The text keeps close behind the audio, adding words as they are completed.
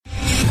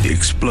the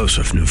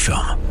explosive new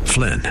film,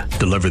 Flynn,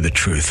 Deliver the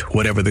Truth,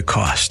 Whatever the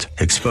Cost,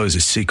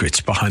 exposes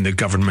secrets behind the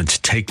government's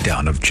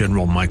takedown of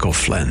General Michael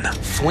Flynn.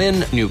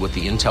 Flynn knew what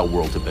the intel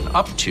world had been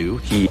up to.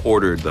 He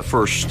ordered the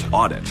first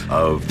audit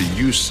of the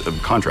use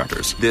of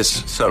contractors.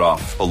 This set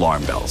off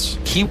alarm bells.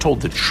 He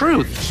told the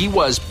truth. He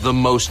was the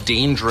most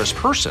dangerous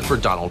person for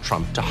Donald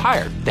Trump to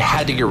hire. They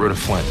had to get rid of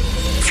Flynn.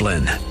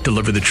 Flynn,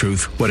 Deliver the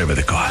Truth, Whatever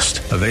the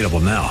Cost. Available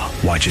now.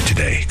 Watch it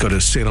today. Go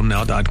to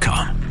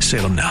salemnow.com.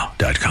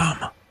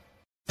 salemnow.com.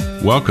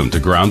 Welcome to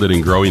Grounded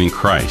and Growing in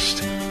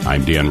Christ.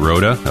 I'm Dan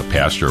Rhoda, a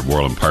pastor of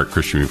Orland Park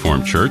Christian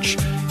Reformed Church,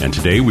 and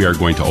today we are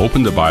going to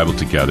open the Bible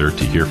together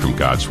to hear from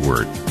God's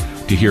Word.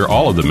 To hear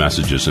all of the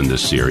messages in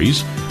this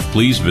series,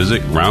 please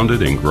visit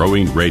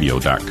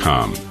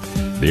groundedandgrowingradio.com.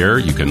 There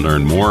you can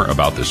learn more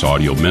about this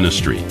audio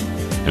ministry,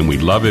 and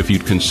we'd love if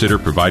you'd consider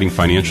providing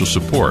financial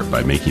support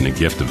by making a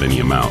gift of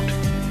any amount.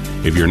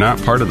 If you're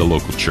not part of the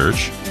local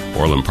church,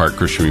 Orland Park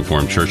Christian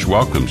Reformed Church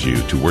welcomes you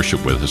to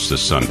worship with us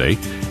this Sunday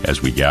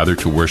as we gather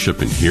to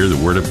worship and hear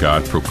the Word of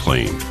God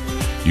proclaimed.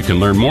 You can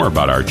learn more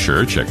about our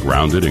church at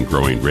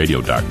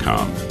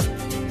groundedandgrowingradio.com.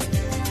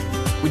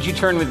 Would you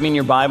turn with me in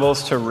your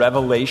Bibles to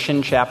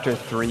Revelation chapter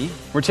 3?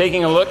 We're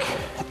taking a look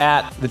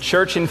at the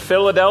church in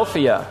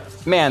Philadelphia.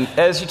 Man,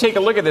 as you take a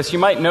look at this, you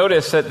might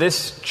notice that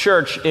this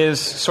church is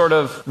sort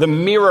of the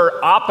mirror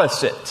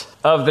opposite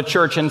of the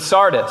church in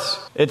Sardis.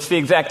 It's the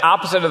exact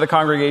opposite of the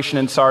congregation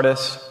in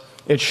Sardis.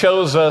 It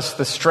shows us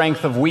the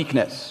strength of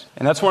weakness.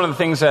 And that's one of the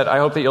things that I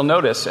hope that you'll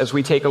notice as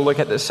we take a look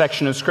at this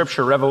section of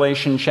Scripture,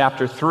 Revelation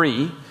chapter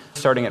 3,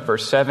 starting at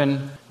verse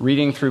 7,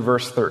 reading through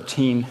verse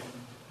 13.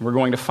 We're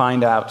going to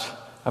find out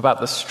about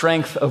the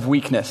strength of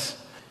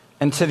weakness.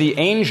 And to the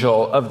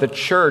angel of the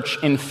church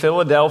in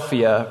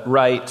Philadelphia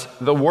write,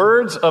 the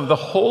words of the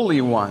Holy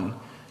One,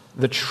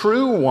 the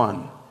true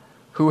One,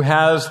 who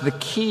has the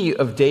key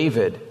of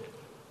David,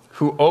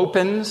 who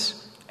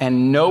opens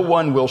and no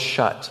one will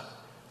shut,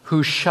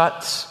 who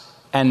shuts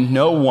and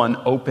no one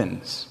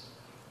opens.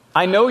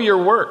 I know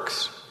your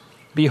works.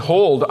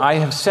 Behold, I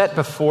have set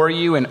before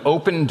you an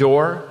open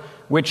door,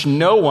 which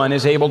no one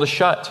is able to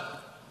shut.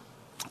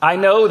 I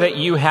know that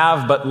you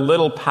have but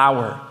little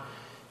power,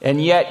 and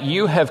yet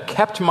you have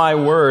kept my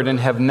word and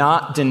have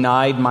not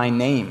denied my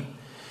name.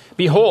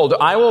 Behold,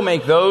 I will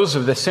make those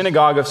of the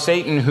synagogue of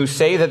Satan who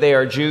say that they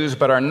are Jews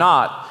but are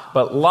not,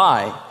 but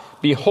lie.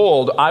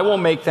 Behold, I will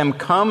make them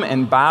come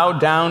and bow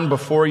down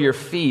before your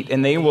feet,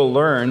 and they will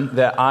learn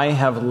that I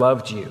have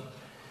loved you.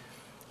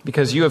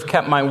 Because you have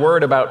kept my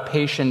word about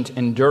patient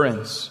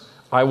endurance,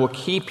 I will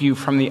keep you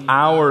from the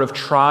hour of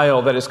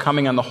trial that is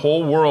coming on the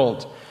whole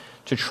world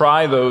to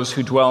try those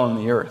who dwell on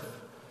the earth.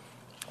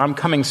 I'm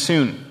coming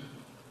soon.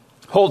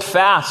 Hold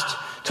fast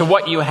to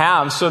what you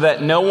have so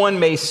that no one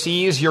may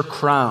seize your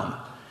crown.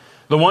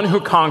 The one who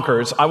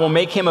conquers, I will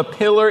make him a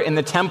pillar in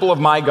the temple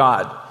of my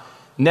God.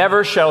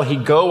 Never shall he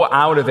go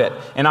out of it,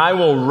 and I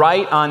will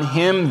write on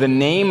him the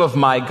name of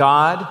my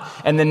God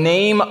and the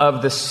name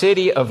of the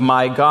city of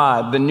my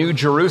God, the new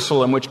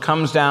Jerusalem, which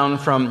comes down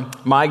from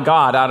my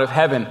God out of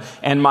heaven,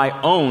 and my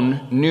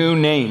own new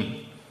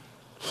name.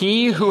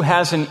 He who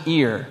has an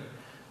ear,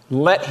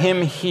 let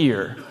him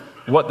hear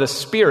what the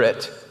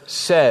Spirit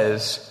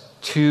says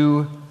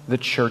to the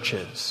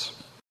churches.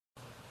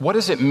 What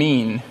does it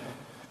mean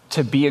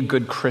to be a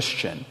good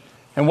Christian?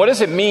 And what does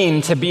it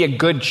mean to be a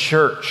good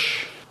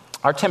church?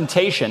 Our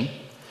temptation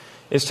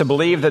is to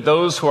believe that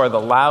those who are the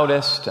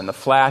loudest and the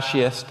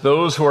flashiest,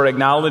 those who are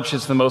acknowledged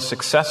as the most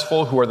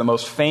successful, who are the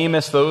most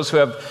famous, those who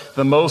have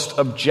the most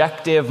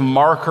objective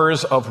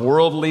markers of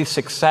worldly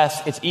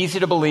success, it's easy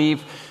to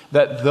believe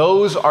that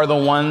those are the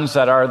ones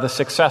that are the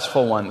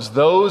successful ones.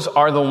 Those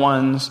are the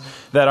ones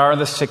that are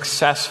the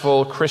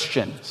successful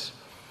Christians.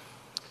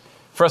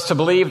 For us to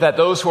believe that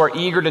those who are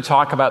eager to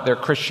talk about their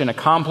Christian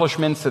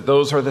accomplishments, that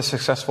those are the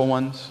successful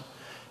ones.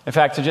 In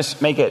fact, to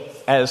just make it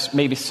as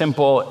maybe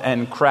simple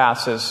and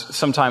crass as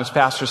sometimes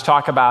pastors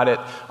talk about it,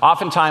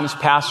 oftentimes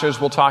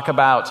pastors will talk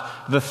about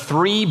the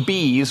 3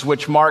 B's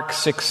which mark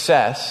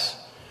success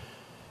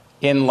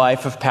in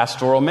life of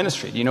pastoral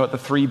ministry. Do you know what the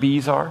 3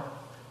 B's are?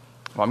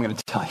 Well, I'm going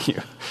to tell you.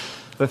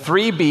 The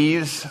 3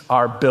 B's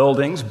are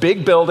buildings,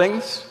 big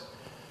budgets,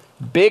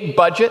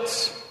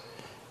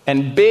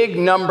 and big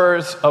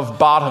numbers of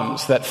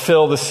bottoms that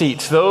fill the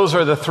seats. Those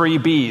are the 3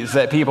 B's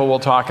that people will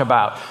talk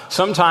about.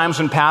 Sometimes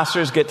when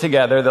pastors get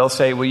together, they'll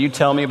say, will you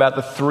tell me about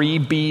the 3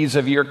 B's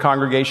of your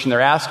congregation?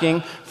 They're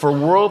asking for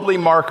worldly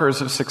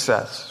markers of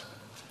success.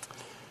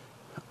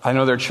 I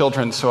know they're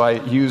children, so I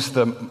use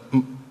the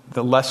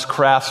less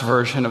crass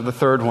version of the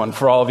third one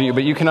for all of you,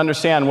 but you can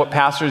understand what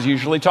pastors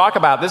usually talk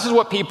about. This is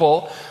what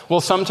people will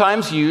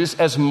sometimes use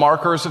as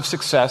markers of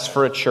success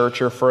for a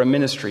church or for a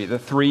ministry, the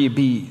 3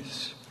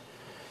 B's.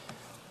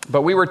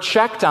 But we were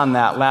checked on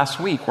that last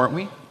week, weren't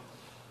we?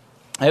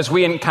 As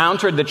we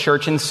encountered the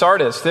church in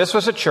Sardis. This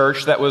was a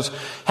church that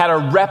had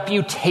a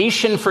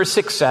reputation for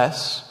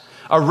success,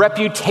 a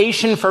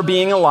reputation for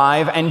being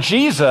alive, and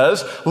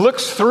Jesus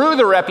looks through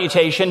the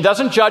reputation,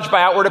 doesn't judge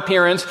by outward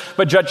appearance,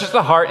 but judges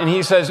the heart, and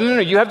he says, no,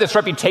 you have this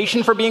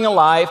reputation for being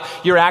alive,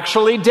 you're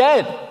actually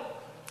dead.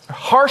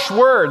 Harsh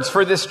words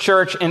for this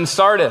church in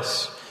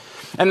Sardis.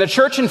 And the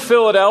church in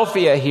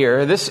Philadelphia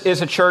here, this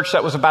is a church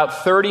that was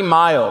about 30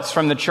 miles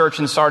from the church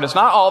in Sardis,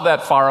 not all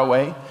that far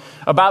away,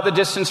 about the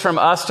distance from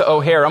us to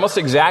O'Hare, almost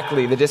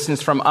exactly the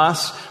distance from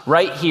us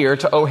right here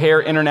to O'Hare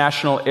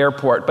International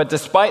Airport. But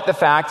despite the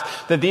fact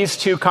that these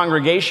two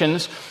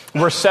congregations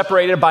were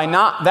separated by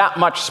not that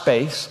much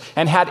space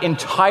and had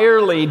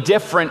entirely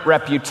different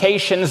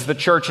reputations, the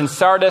church in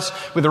Sardis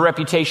with a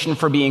reputation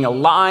for being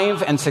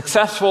alive and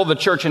successful, the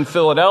church in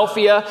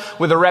Philadelphia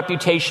with a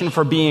reputation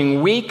for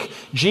being weak,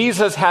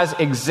 Jesus has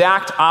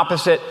exact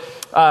opposite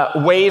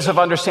ways of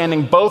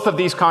understanding both of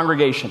these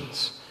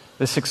congregations.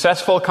 The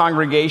successful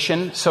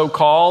congregation,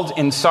 so-called,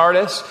 in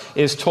Sardis,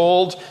 is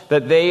told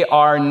that they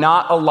are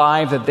not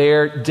alive, that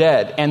they're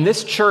dead. And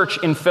this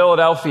church in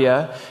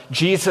Philadelphia,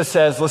 Jesus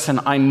says, listen,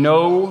 I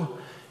know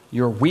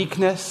your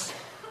weakness.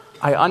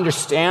 I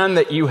understand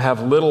that you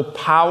have little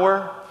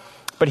power.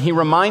 But he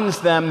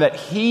reminds them that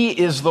he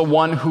is the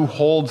one who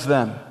holds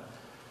them.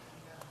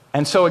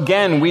 And so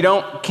again, we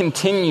don't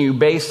continue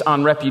based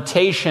on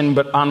reputation,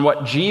 but on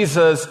what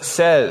Jesus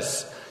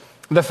says.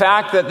 The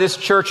fact that this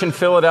church in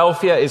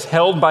Philadelphia is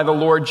held by the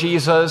Lord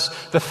Jesus,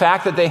 the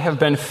fact that they have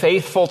been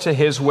faithful to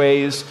his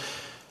ways,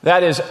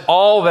 that is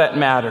all that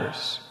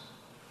matters.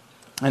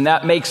 And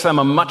that makes them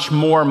a much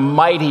more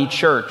mighty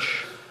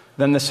church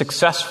than the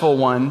successful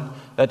one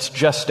that's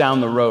just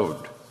down the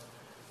road.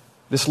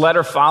 This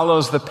letter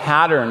follows the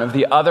pattern of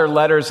the other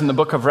letters in the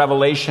book of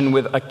Revelation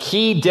with a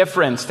key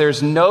difference.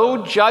 There's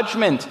no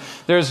judgment.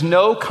 There's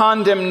no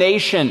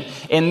condemnation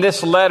in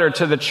this letter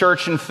to the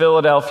church in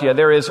Philadelphia.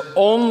 There is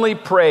only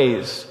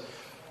praise.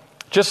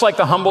 Just like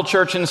the humble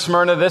church in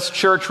Smyrna, this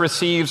church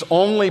receives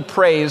only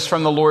praise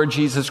from the Lord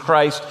Jesus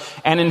Christ.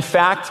 And in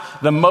fact,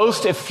 the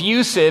most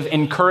effusive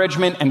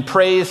encouragement and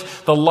praise,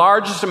 the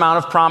largest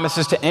amount of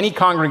promises to any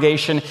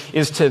congregation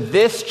is to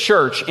this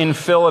church in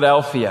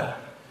Philadelphia.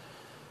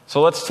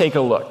 So let's take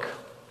a look.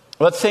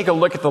 Let's take a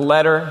look at the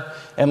letter,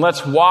 and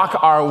let's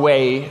walk our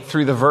way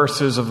through the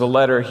verses of the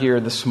letter here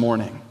this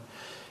morning.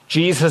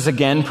 Jesus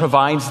again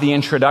provides the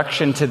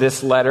introduction to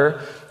this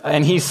letter,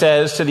 and he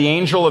says, to the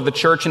angel of the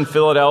church in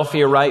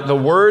Philadelphia, write the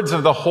words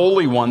of the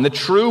Holy One, the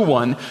true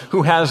one,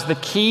 who has the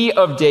key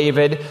of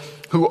David,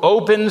 who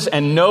opens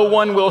and no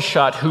one will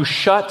shut, who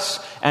shuts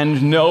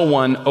and no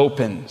one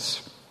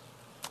opens.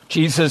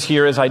 Jesus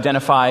here is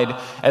identified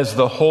as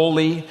the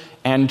holy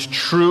and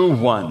true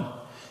one.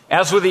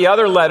 As with the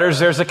other letters,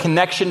 there's a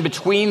connection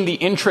between the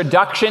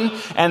introduction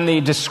and the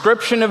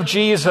description of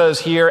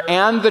Jesus here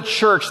and the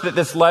church that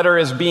this letter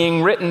is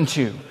being written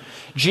to.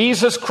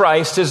 Jesus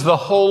Christ is the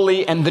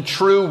holy and the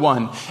true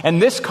one. And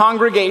this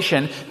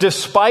congregation,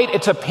 despite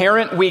its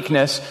apparent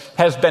weakness,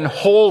 has been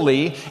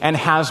holy and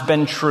has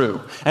been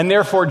true. And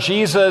therefore,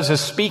 Jesus is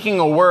speaking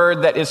a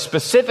word that is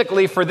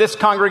specifically for this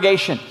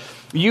congregation.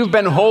 You've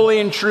been holy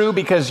and true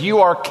because you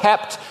are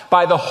kept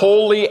by the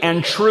holy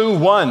and true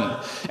one.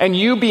 And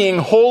you being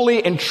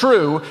holy and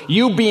true,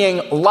 you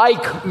being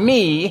like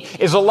me,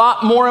 is a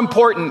lot more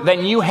important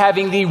than you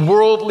having the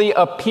worldly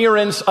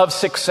appearance of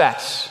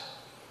success.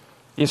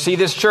 You see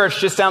this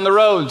church just down the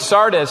road,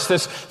 Sardis,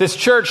 this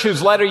church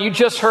whose letter you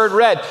just heard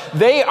read,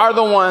 they are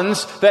the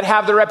ones that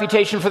have the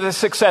reputation for the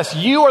success.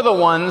 You are the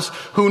ones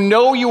who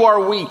know you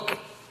are weak,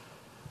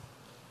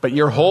 but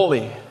you're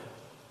holy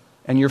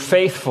and you're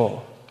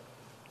faithful,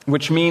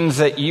 which means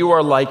that you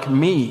are like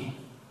me.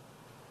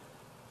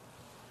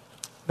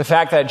 The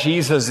fact that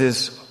Jesus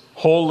is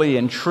holy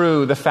and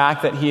true, the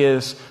fact that he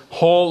is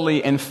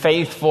holy and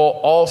faithful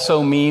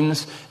also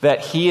means that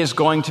he is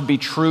going to be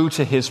true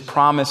to his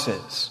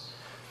promises.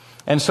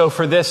 And so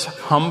for this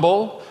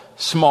humble,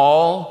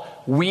 small,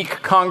 weak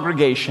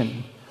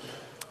congregation,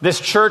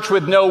 this church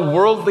with no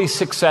worldly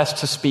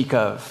success to speak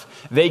of,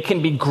 they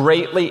can be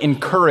greatly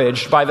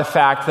encouraged by the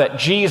fact that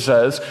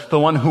Jesus, the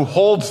one who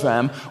holds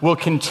them, will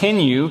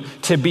continue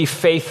to be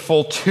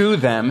faithful to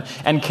them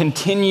and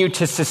continue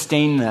to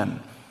sustain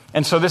them.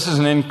 And so this is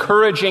an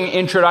encouraging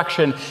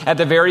introduction at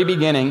the very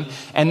beginning,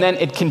 and then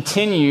it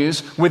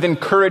continues with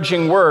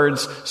encouraging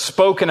words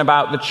spoken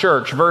about the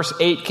church. Verse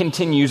 8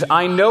 continues,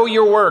 I know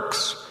your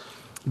works.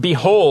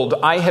 Behold,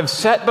 I have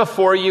set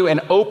before you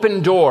an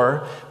open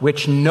door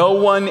which no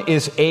one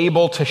is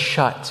able to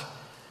shut.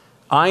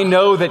 I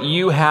know that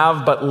you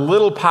have but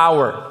little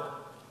power,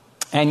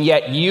 and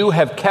yet you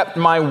have kept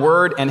my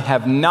word and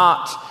have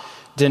not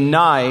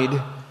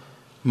denied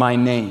my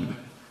name.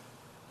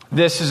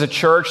 This is a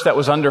church that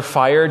was under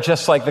fire,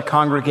 just like the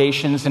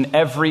congregations in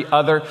every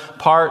other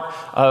part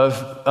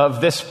of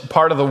this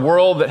part of the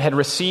world that had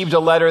received a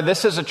letter.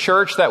 This is a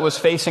church that was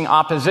facing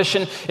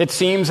opposition. It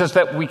seems as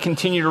that we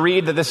continue to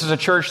read that this is a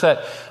church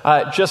that,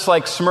 just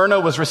like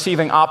Smyrna, was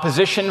receiving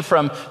opposition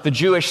from the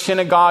Jewish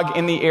synagogue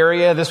in the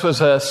area. This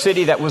was a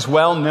city that was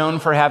well known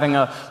for having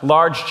a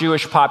large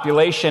Jewish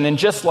population. And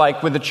just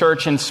like with the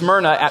church in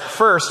Smyrna, at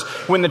first,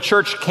 when the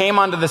church came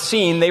onto the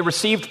scene, they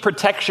received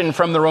protection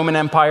from the Roman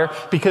Empire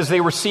because they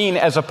were seen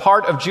as a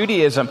part of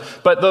Judaism.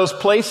 But those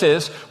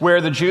places where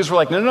the Jews were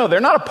like, no,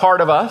 they're not a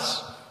part of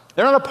us.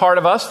 They're not a part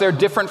of us. They're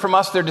different from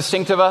us. They're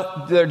distinct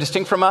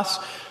from us.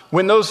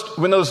 When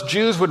those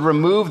Jews would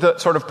remove the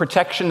sort of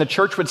protection, the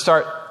church would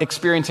start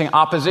experiencing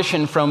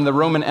opposition from the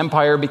Roman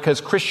Empire because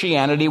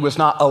Christianity was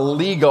not a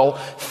legal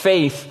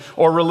faith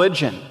or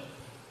religion.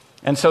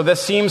 And so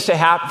this seems to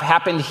have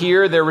happened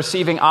here. They're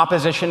receiving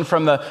opposition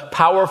from the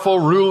powerful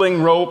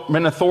ruling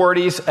Roman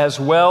authorities as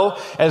well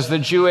as the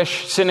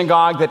Jewish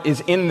synagogue that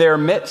is in their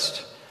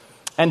midst.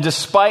 And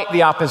despite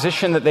the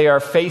opposition that they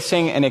are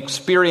facing and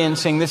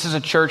experiencing, this is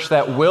a church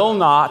that will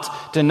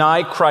not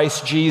deny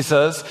Christ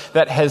Jesus,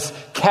 that has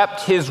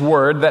kept his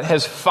word, that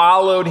has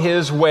followed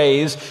his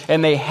ways,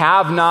 and they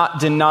have not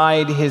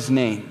denied his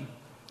name.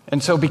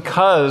 And so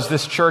because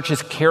this church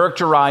is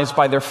characterized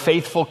by their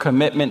faithful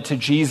commitment to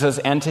Jesus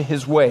and to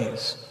his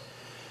ways,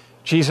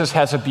 Jesus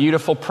has a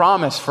beautiful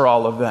promise for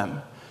all of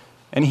them.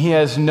 And he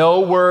has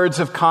no words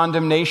of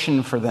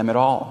condemnation for them at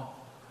all.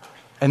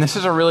 And this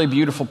is a really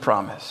beautiful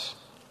promise.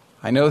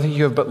 I know that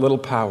you have but little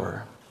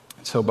power,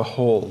 and so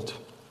behold,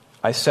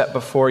 I set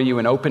before you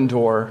an open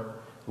door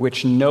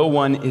which no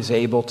one is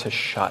able to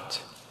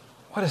shut.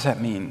 What does that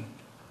mean?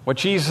 What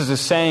Jesus is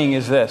saying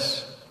is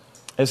this,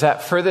 is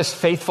that for this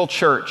faithful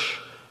church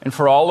and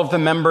for all of the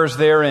members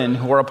therein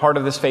who are a part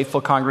of this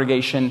faithful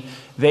congregation,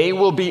 they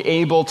will be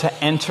able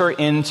to enter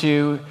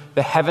into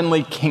the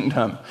heavenly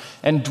kingdom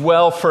and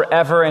dwell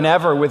forever and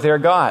ever with their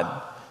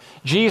God.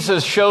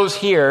 Jesus shows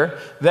here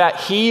that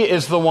he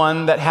is the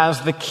one that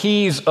has the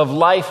keys of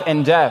life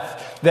and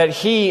death, that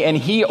he and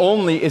he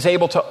only is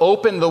able to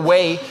open the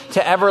way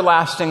to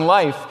everlasting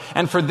life.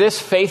 And for this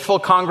faithful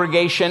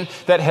congregation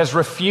that has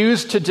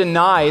refused to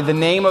deny the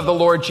name of the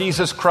Lord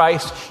Jesus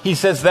Christ, he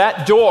says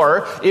that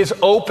door is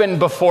open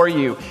before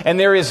you, and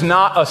there is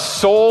not a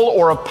soul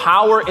or a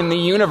power in the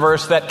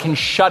universe that can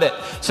shut it,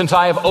 since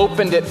I have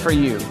opened it for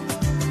you.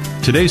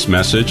 Today's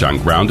message on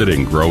Grounded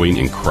and Growing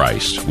in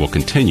Christ will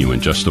continue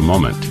in just a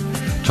moment.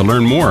 To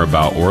learn more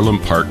about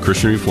Orland Park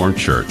Christian Reformed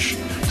Church,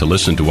 to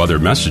listen to other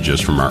messages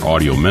from our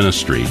audio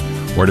ministry,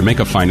 or to make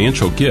a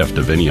financial gift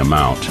of any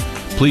amount,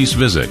 please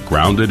visit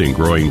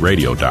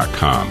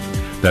groundedandgrowingradio.com.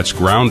 That's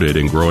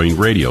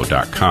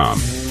groundedandgrowingradio.com.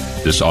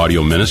 This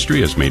audio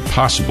ministry is made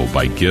possible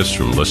by gifts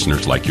from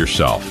listeners like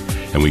yourself,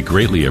 and we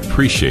greatly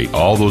appreciate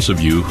all those of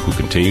you who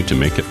continue to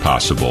make it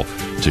possible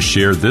to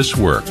share this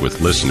work with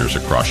listeners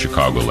across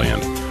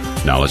Chicagoland.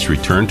 Now let's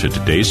return to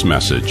today's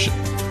message.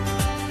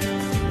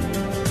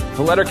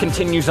 The letter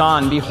continues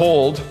on,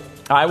 behold,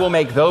 I will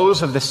make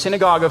those of the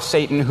synagogue of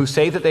Satan who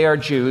say that they are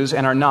Jews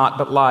and are not,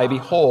 but lie.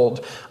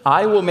 Behold,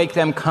 I will make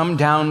them come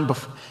and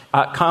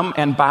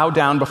bow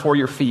down before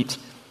your feet,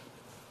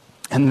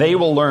 and they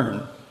will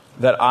learn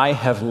that I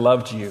have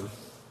loved you.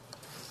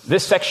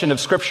 This section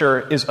of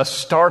Scripture is a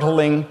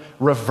startling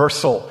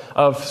reversal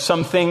of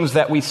some things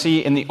that we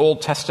see in the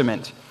Old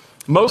Testament.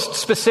 Most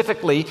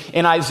specifically,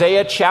 in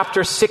Isaiah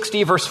chapter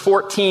 60, verse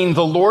 14,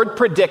 the Lord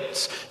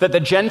predicts that the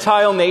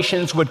Gentile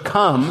nations would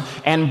come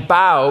and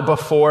bow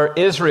before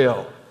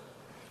Israel.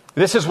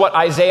 This is what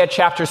Isaiah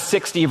chapter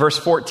 60, verse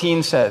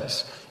 14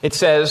 says. It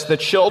says, the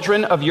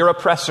children of your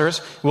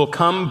oppressors will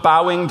come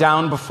bowing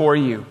down before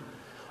you.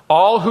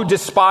 All who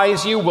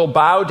despise you will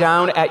bow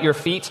down at your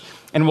feet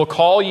and will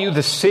call you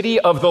the city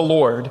of the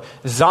Lord,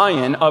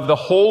 Zion of the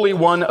Holy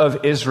One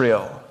of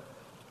Israel.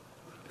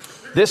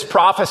 This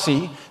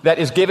prophecy that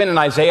is given in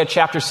Isaiah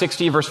chapter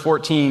 60, verse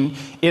 14,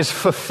 is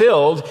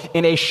fulfilled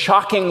in a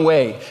shocking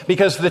way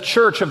because the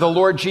church of the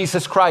Lord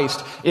Jesus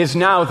Christ is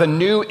now the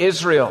new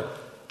Israel.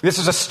 This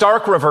is a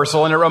stark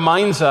reversal, and it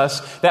reminds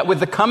us that with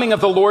the coming of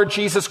the Lord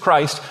Jesus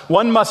Christ,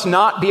 one must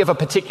not be of a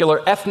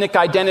particular ethnic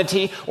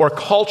identity or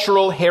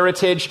cultural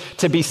heritage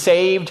to be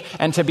saved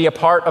and to be a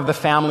part of the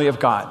family of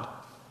God.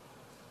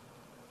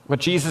 What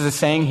Jesus is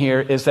saying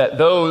here is that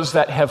those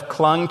that have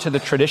clung to the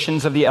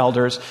traditions of the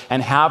elders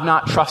and have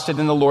not trusted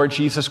in the Lord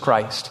Jesus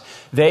Christ,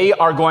 they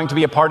are going to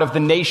be a part of the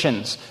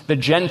nations, the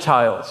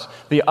Gentiles,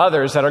 the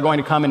others that are going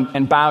to come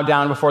and bow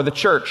down before the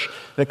church.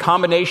 The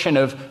combination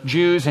of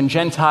Jews and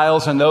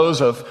Gentiles and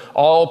those of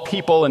all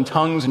people and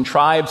tongues and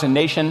tribes and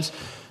nations.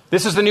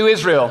 This is the new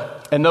Israel.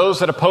 And those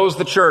that oppose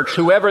the church,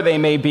 whoever they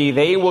may be,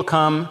 they will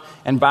come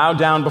and bow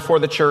down before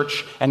the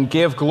church and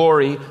give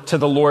glory to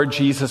the Lord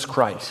Jesus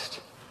Christ.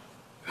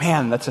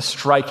 Man, that's a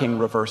striking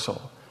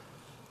reversal.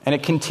 And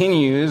it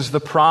continues the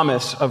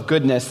promise of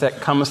goodness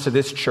that comes to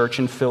this church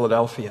in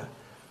Philadelphia.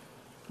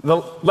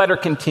 The letter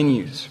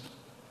continues.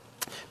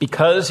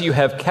 Because you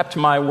have kept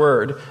my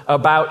word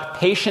about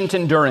patient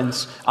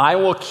endurance, I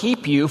will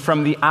keep you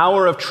from the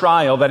hour of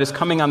trial that is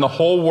coming on the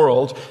whole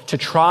world to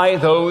try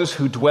those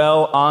who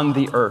dwell on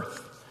the earth.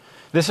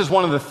 This is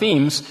one of the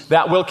themes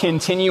that will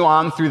continue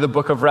on through the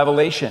book of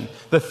Revelation.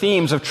 The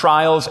themes of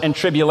trials and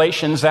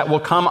tribulations that will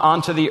come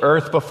onto the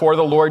earth before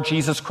the Lord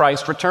Jesus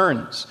Christ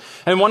returns.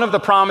 And one of the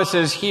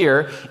promises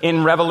here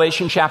in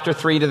Revelation chapter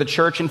 3 to the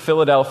church in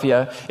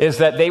Philadelphia is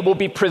that they will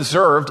be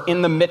preserved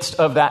in the midst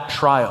of that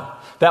trial.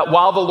 that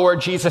while the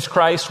Lord Jesus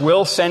Christ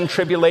will send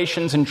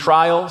tribulations and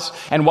trials,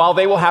 and while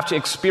they will have to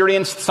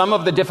experience some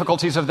of the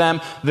difficulties of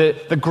them,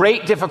 the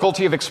great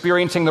difficulty of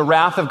experiencing the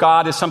wrath of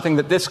God is something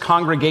that this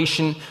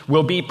congregation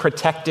will be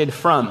protected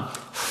from.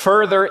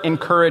 Further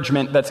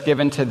encouragement that's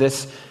given to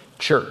this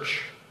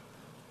church.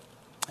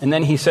 And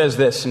then he says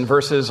this in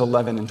verses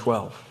 11 and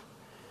 12.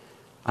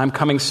 I'm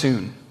coming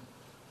soon.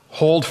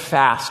 Hold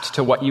fast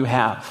to what you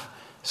have,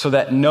 so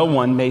that no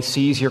one may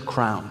seize your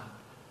crown.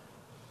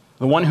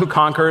 The one who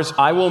conquers,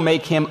 I will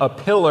make him a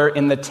pillar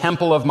in the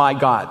temple of my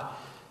God.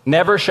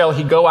 Never shall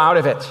he go out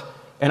of it.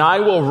 And I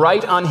will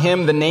write on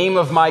him the name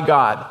of my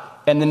God,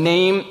 and the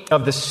name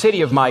of the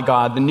city of my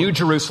God, the new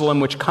Jerusalem,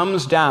 which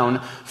comes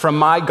down from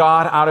my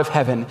God out of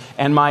heaven,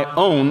 and my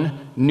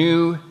own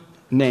new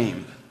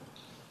name.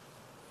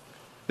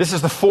 This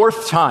is the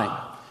fourth time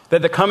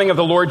that the coming of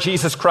the Lord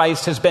Jesus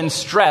Christ has been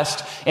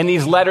stressed in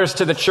these letters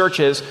to the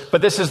churches, but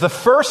this is the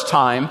first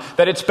time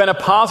that it's been a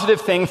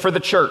positive thing for the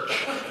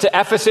church. To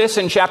Ephesus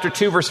in chapter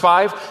 2, verse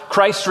 5,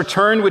 Christ's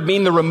return would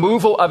mean the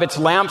removal of its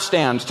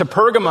lampstands. To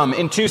Pergamum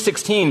in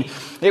 2:16,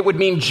 it would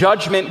mean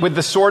judgment with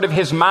the sword of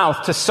his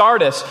mouth. To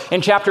Sardis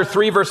in chapter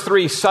 3, verse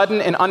 3, sudden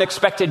and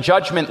unexpected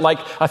judgment like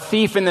a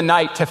thief in the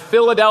night. To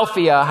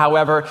Philadelphia,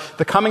 however,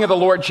 the coming of the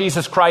Lord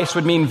Jesus Christ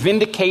would mean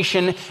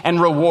vindication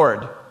and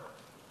reward.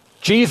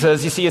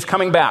 Jesus, you see, is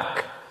coming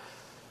back.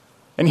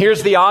 And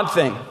here's the odd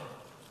thing.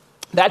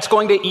 That's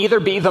going to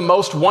either be the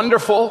most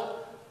wonderful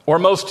or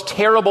most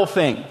terrible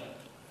thing.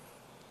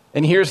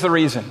 And here's the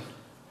reason.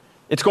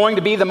 It's going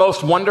to be the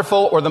most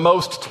wonderful or the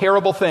most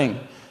terrible thing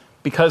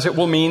because it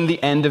will mean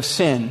the end of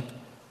sin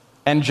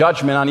and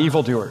judgment on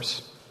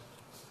evildoers.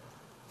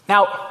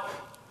 Now,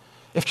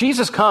 if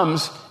Jesus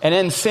comes and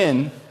ends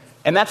sin,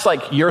 and that's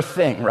like your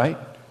thing, right?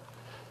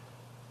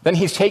 Then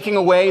he's taking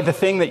away the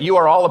thing that you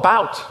are all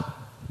about.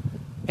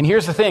 And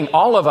here's the thing,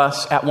 all of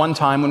us at one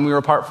time when we were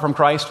apart from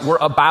Christ were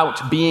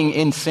about being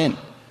in sin.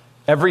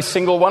 Every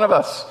single one of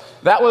us.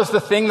 That was the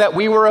thing that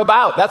we were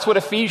about. That's what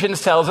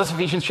Ephesians tells us,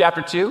 Ephesians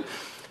chapter 2.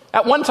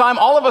 At one time,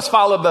 all of us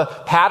followed the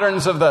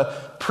patterns of the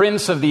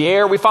prince of the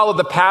air. We followed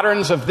the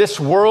patterns of this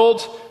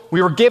world.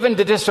 We were given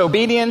to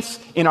disobedience.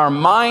 In our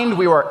mind,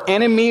 we were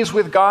enemies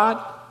with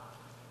God.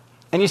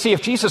 And you see,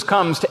 if Jesus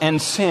comes to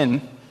end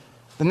sin,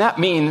 then that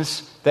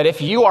means that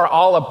if you are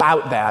all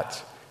about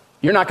that,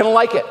 you're not going to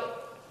like it.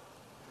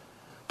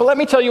 But let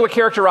me tell you what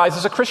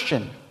characterizes a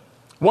Christian.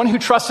 One who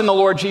trusts in the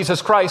Lord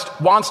Jesus Christ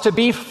wants to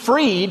be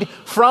freed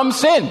from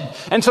sin.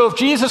 And so if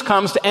Jesus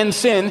comes to end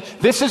sin,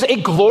 this is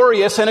a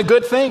glorious and a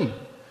good thing.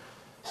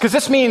 Because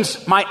this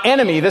means my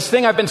enemy, this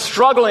thing I've been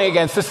struggling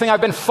against, this thing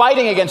I've been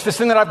fighting against, this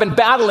thing that I've been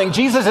battling,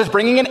 Jesus is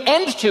bringing an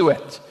end to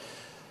it.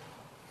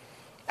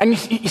 And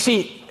you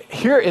see,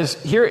 here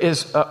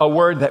is a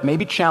word that may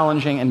be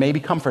challenging and may be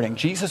comforting.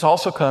 Jesus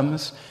also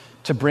comes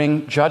to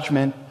bring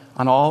judgment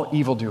on all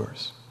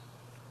evildoers.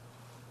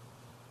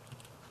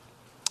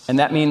 And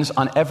that means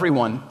on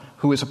everyone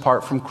who is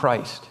apart from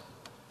Christ.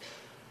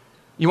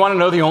 You want to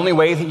know the only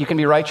way that you can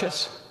be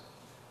righteous?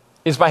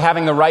 Is by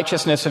having the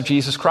righteousness of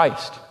Jesus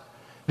Christ.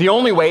 The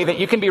only way that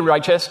you can be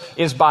righteous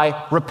is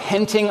by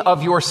repenting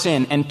of your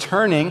sin and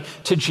turning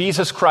to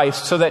Jesus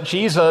Christ so that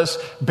Jesus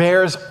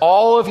bears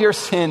all of your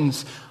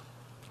sins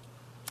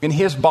in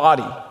his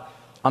body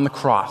on the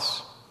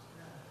cross.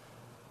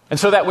 And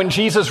so that when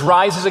Jesus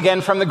rises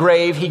again from the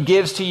grave, he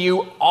gives to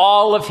you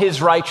all of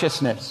his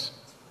righteousness.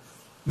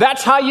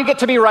 That's how you get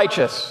to be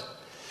righteous.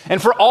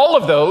 And for all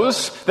of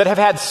those that have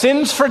had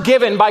sins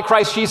forgiven by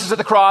Christ Jesus at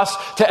the cross,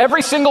 to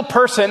every single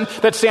person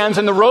that stands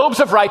in the robes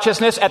of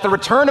righteousness at the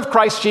return of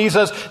Christ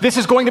Jesus, this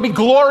is going to be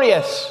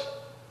glorious.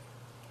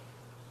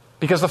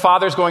 Because the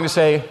Father is going to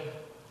say,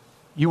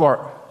 you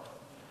are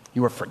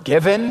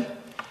forgiven.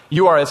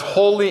 You are as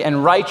holy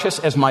and righteous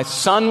as my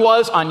Son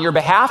was on your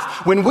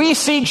behalf. When we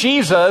see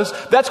Jesus,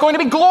 that's going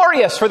to be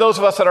glorious for those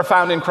of us that are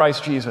found in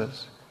Christ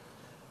Jesus.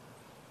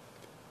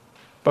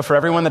 But for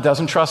everyone that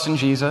doesn't trust in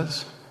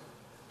Jesus,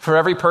 for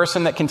every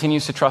person that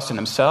continues to trust in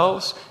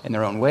themselves, in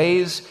their own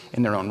ways,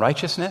 in their own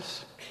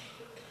righteousness,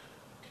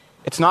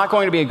 it's not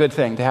going to be a good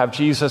thing to have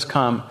Jesus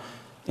come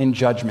in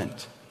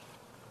judgment.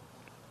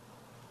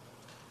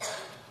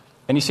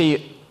 And you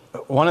see,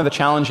 one of the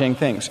challenging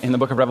things in the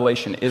book of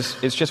Revelation is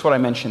just what I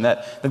mentioned,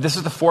 that this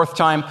is the fourth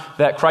time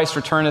that Christ's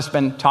return has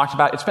been talked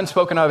about. It's been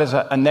spoken of as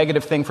a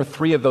negative thing for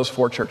 3 of those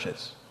 4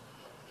 churches.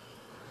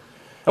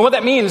 And what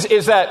that means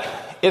is that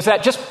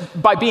just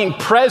by being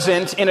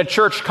present in a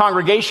church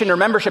congregation or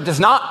membership does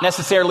not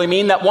necessarily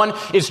mean that one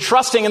is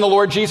trusting in the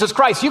Lord Jesus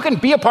Christ. You can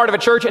be a part of a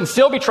church and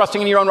still be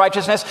trusting in your own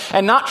righteousness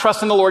and not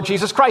trust in the Lord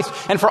Jesus Christ.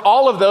 And for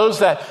all of those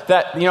that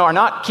are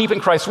not keeping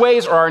Christ's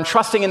ways or are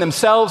entrusting in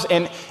themselves,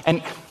 and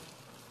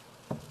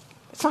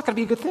it's not going to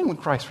be a good thing when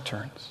Christ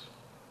returns.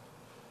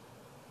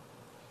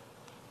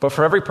 But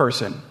for every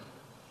person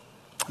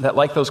that,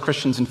 like those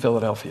Christians in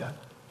Philadelphia,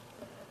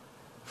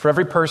 for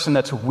every person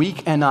that's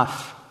weak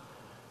enough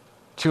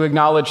to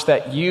acknowledge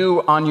that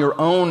you on your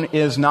own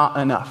is not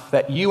enough,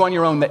 that you on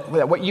your own,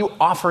 that what you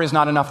offer is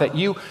not enough, that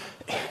you,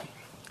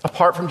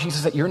 apart from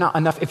Jesus, that you're not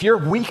enough. If you're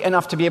weak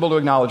enough to be able to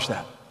acknowledge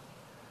that,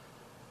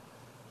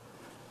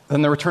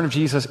 then the return of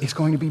Jesus is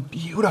going to be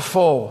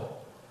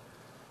beautiful.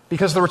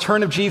 Because the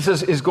return of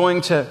Jesus is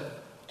going to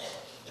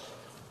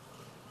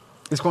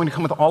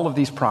come with all of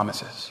these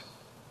promises.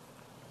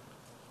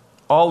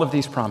 All of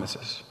these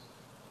promises.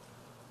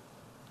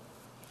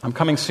 I'm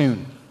coming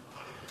soon.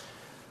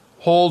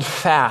 Hold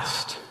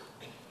fast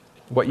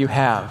what you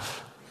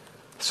have,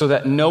 so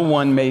that no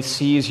one may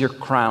seize your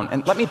crown.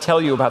 And let me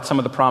tell you about some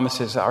of the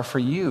promises that are for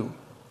you.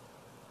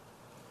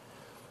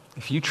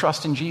 If you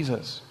trust in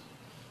Jesus,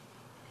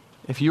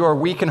 if you are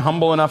weak and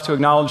humble enough to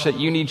acknowledge that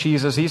you need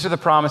Jesus, these are the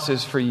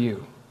promises for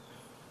you.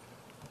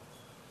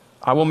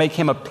 I will make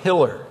him a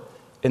pillar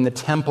in the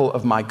temple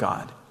of my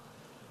God.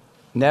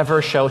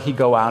 Never shall he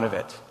go out of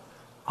it.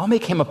 I'll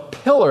make him a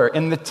pillar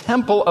in the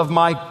temple of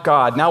my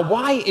God. Now,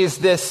 why is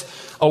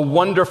this a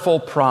wonderful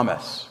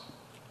promise?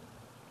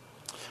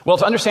 Well,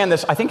 to understand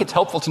this, I think it's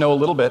helpful to know a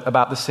little bit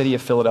about the city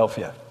of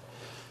Philadelphia.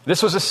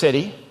 This was a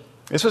city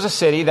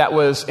that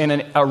was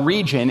in a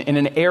region, in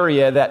an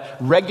area that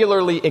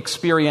regularly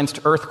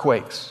experienced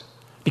earthquakes.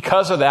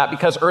 Because of that,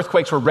 because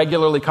earthquakes were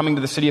regularly coming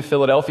to the city of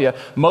Philadelphia,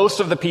 most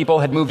of the people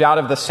had moved out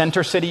of the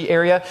center city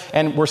area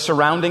and were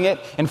surrounding it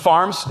in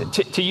farms.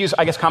 To use,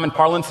 I guess, common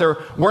parlance, there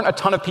weren't a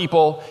ton of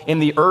people in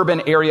the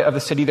urban area of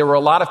the city. There were a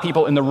lot of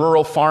people in the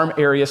rural farm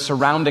areas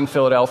surrounding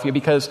Philadelphia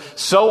because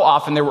so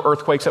often there were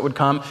earthquakes that would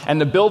come,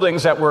 and the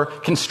buildings that were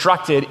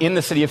constructed in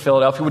the city of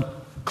Philadelphia would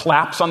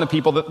collapse on the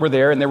people that were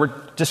there, and there were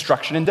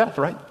destruction and death,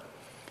 right?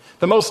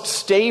 The most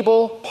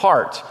stable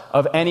part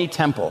of any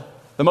temple,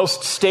 the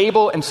most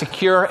stable and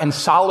secure and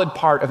solid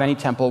part of any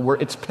temple were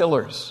its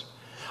pillars.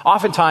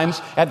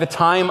 Oftentimes, at the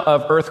time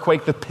of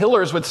earthquake, the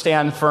pillars would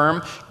stand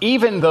firm,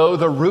 even though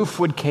the roof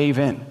would cave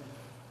in.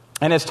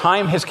 And as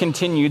time has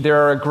continued,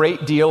 there are a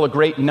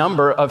great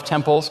number of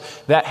temples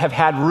that have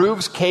had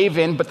roofs cave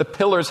in, but the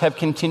pillars have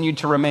continued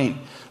to remain.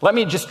 Let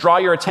me just draw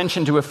your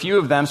attention to a few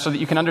of them so that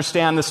you can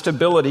understand the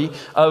stability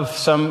of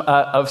some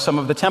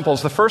of the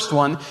temples. The first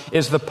one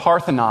is the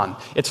Parthenon.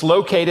 It's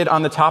located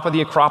on the top of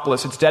the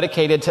Acropolis. It's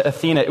dedicated to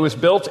Athena. It was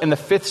built in the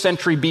 5th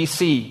century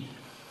BC.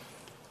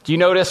 Do you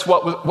notice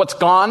what's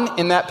gone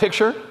in that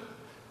picture?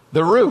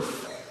 The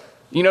roof.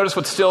 You notice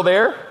what's still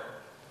there?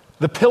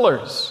 The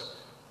pillars.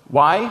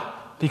 Why?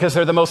 Because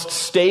they're the most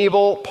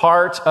stable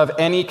part of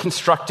any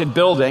constructed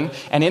building.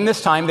 And in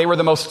this time, they were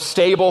the most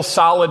stable,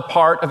 solid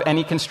part of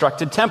any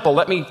constructed temple.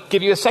 Let me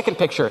give you a second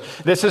picture.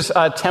 This is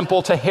a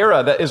temple to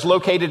Hera that is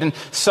located in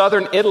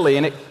southern Italy.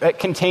 And it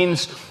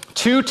contains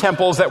 2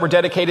 temples that were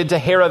dedicated to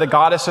Hera, the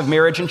goddess of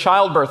marriage and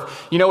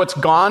childbirth. You know what's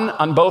gone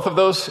on both of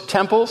those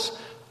temples?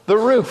 The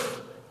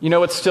roof. You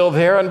know what's still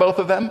there on both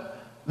of them?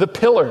 The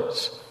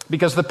pillars.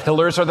 Because the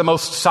pillars are the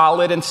most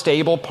solid and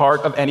stable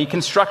part of any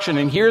construction.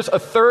 And here's a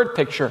third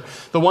picture,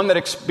 the one that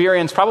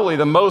experienced probably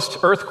the most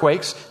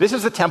earthquakes. This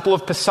is the Temple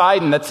of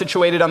Poseidon that's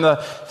situated on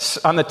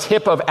the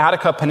tip of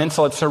Attica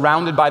Peninsula. It's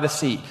surrounded by the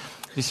sea. Do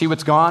you see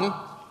what's gone?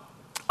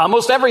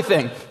 Almost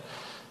everything.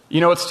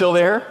 You know what's still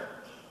there?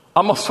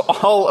 Almost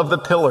all of the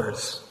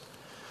pillars.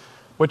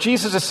 What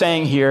Jesus is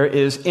saying here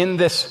is, in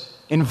this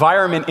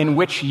environment in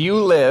which you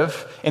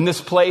live, in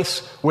this place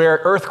where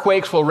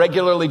earthquakes will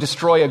regularly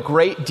destroy a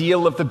great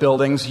deal of the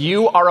buildings,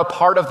 you are a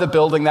part of the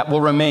building that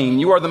will remain.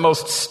 You are the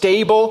most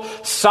stable,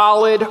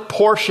 solid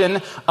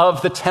portion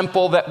of the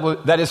temple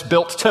that is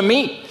built to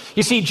me.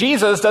 You see,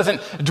 Jesus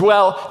doesn't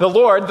dwell, the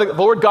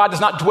Lord God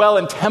does not dwell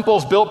in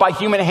temples built by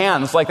human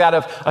hands like that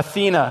of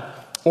Athena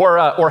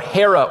or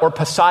Hera or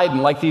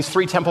Poseidon, like these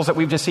 3 temples that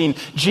we've just seen.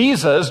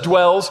 Jesus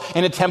dwells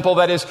in a temple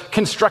that is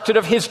constructed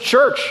of his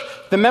church,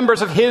 the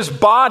members of his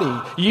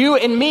body, you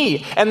and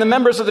me, and the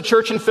members of the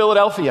church in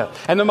Philadelphia.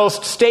 And the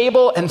most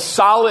stable and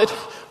solid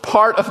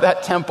part of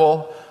that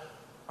temple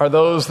are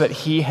those that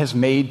he has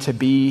made to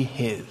be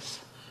his.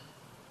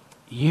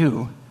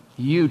 You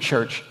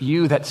church,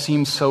 you that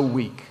seem so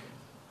weak.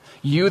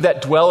 You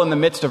that dwell in the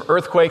midst of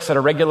earthquakes that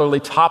are regularly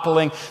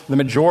toppling the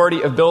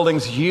majority of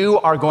buildings, you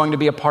are going to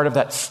be a part of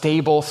that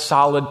stable,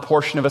 solid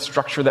portion of a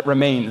structure that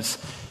remains.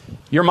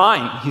 You're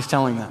mine, he's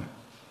telling them.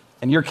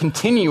 And you're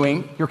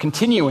continuing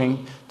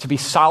to be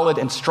solid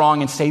and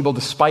strong and stable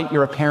despite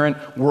your apparent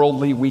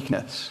worldly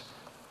weakness.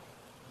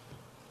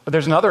 But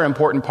there's another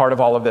important part of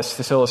all of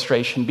this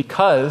illustration,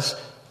 because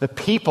the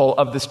people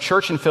of this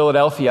church in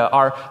Philadelphia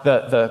are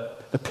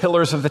the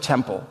pillars of the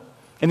temple.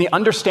 And the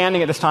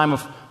understanding at this time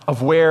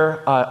of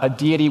where a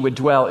deity would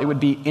dwell, it would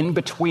be in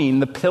between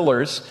the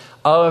pillars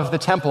of the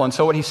temple. And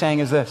so what he's saying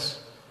is this: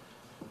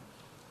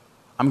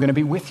 I'm going to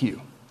be with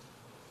you.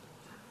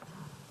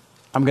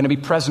 I'm going to be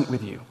present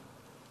with you.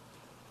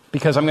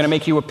 Because I'm going to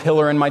make you a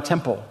pillar in my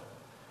temple.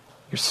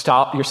 You're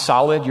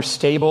solid, you're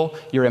stable,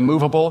 you're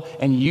immovable,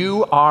 and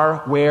you are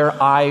where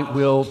I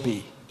will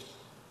be.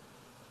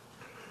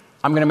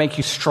 I'm going to make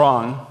you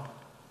strong,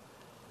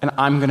 and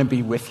I'm going to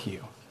be with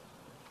you.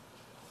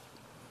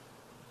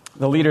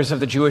 The leaders of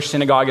the Jewish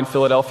synagogue in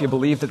Philadelphia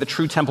believed that the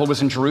true temple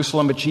was in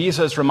Jerusalem, but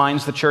Jesus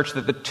reminds the church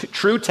that the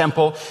true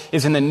temple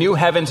is in the new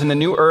heavens and the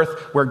new earth,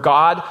 where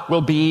God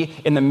will be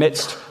in the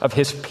midst of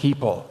his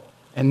people.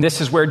 And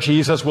this is where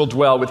Jesus will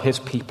dwell with his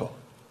people.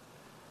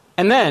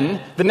 And then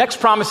the next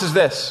promise is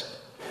this: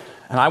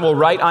 and I will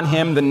write on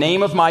him the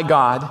name of my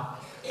God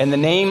and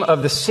the name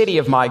of the city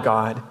of my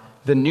God,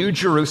 the new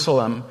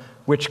Jerusalem,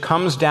 which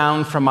comes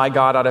down from my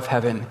God out of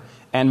heaven,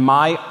 and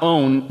my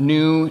own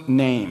new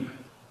name.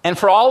 And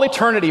for all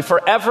eternity,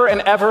 forever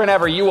and ever and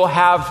ever, you will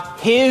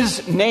have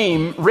his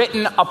name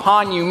written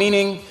upon you,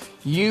 meaning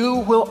you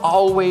will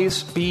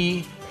always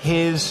be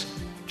his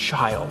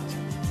child.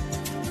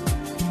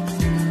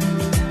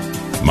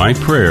 My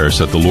prayer is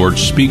that the Lord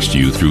speaks to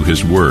you through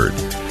his word,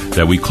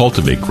 that we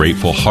cultivate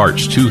grateful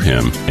hearts to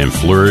him and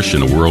flourish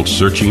in a world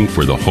searching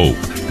for the hope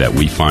that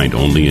we find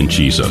only in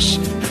Jesus.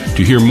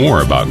 To hear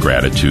more about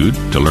gratitude,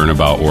 to learn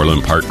about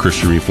Orland Park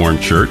Christian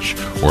Reformed Church,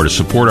 or to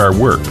support our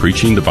work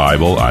preaching the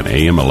Bible on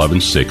AM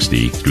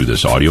 1160 through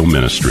this audio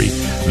ministry,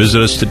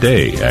 visit us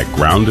today at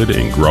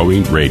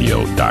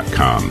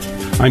groundedandgrowingradio.com.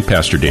 I'm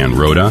Pastor Dan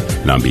Rhoda,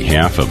 and on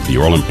behalf of the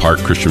Orland Park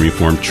Christian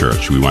Reformed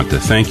Church, we want to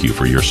thank you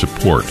for your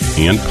support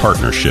and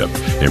partnership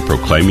in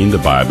proclaiming the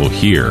Bible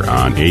here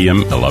on AM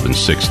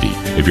 1160.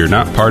 If you're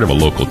not part of a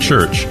local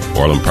church,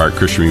 Orland Park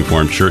Christian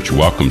Reformed Church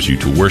welcomes you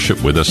to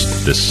worship with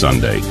us this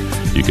Sunday.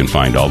 You can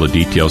find all the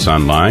details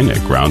online at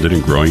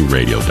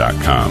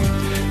groundedandgrowingradio.com.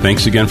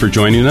 Thanks again for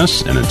joining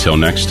us, and until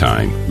next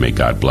time, may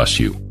God bless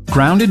you.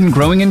 Grounded and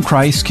Growing in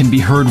Christ can be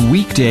heard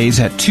weekdays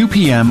at 2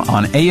 p.m.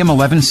 on AM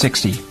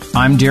 1160.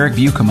 I'm Derek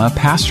Buikema,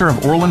 pastor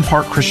of Orland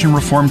Park Christian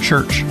Reformed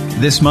Church.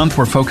 This month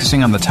we're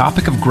focusing on the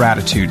topic of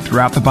gratitude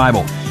throughout the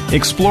Bible,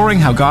 exploring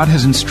how God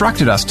has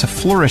instructed us to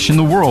flourish in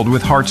the world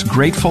with hearts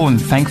grateful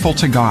and thankful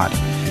to God.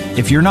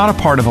 If you're not a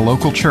part of a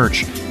local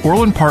church,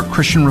 Orland Park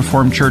Christian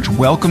Reformed Church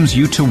welcomes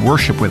you to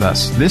worship with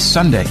us this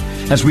Sunday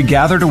as we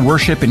gather to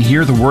worship and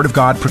hear the Word of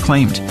God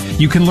proclaimed.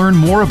 You can learn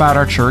more about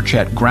our church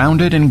at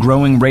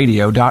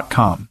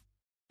groundedandgrowingradio.com.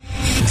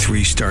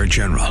 3-star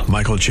General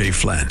Michael J.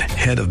 Flynn,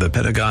 head of the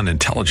Pentagon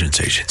Intelligence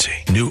Agency,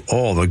 knew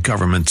all the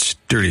government's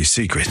dirty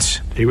secrets.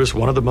 He was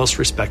one of the most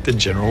respected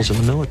generals in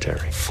the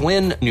military.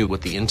 Flynn knew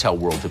what the intel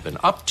world had been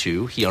up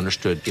to. He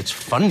understood its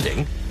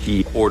funding.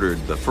 He ordered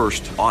the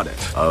first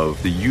audit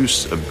of the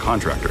use of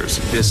contractors.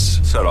 This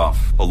set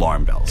off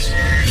alarm bells.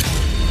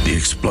 The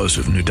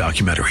explosive new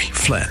documentary,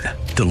 Flynn,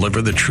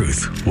 Deliver the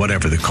Truth,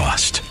 Whatever the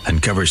Cost,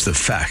 uncovers the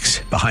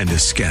facts behind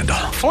this scandal.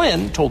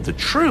 Flynn told the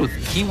truth.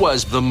 He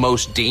was the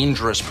most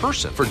dangerous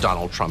person for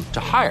Donald Trump to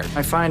hire.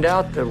 I find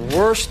out the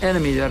worst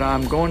enemy that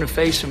I'm going to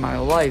face in my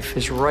life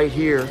is right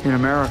here in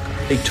America.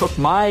 They took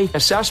my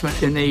assessment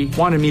and they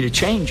wanted me to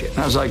change it. And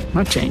I was like, I'm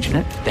not changing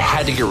it. They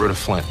had to get rid of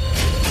Flynn.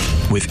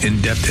 With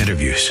in-depth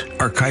interviews,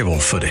 archival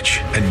footage,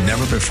 and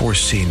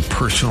never-before-seen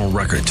personal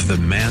records of the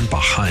man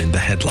behind the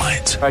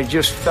headlines. I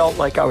just felt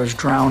like I was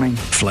drowning.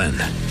 Flynn,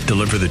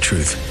 Deliver the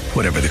Truth,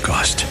 Whatever the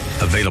Cost.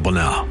 Available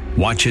now.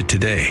 Watch it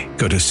today.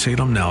 Go to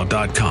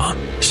salemnow.com.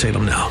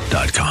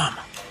 salemnow.com.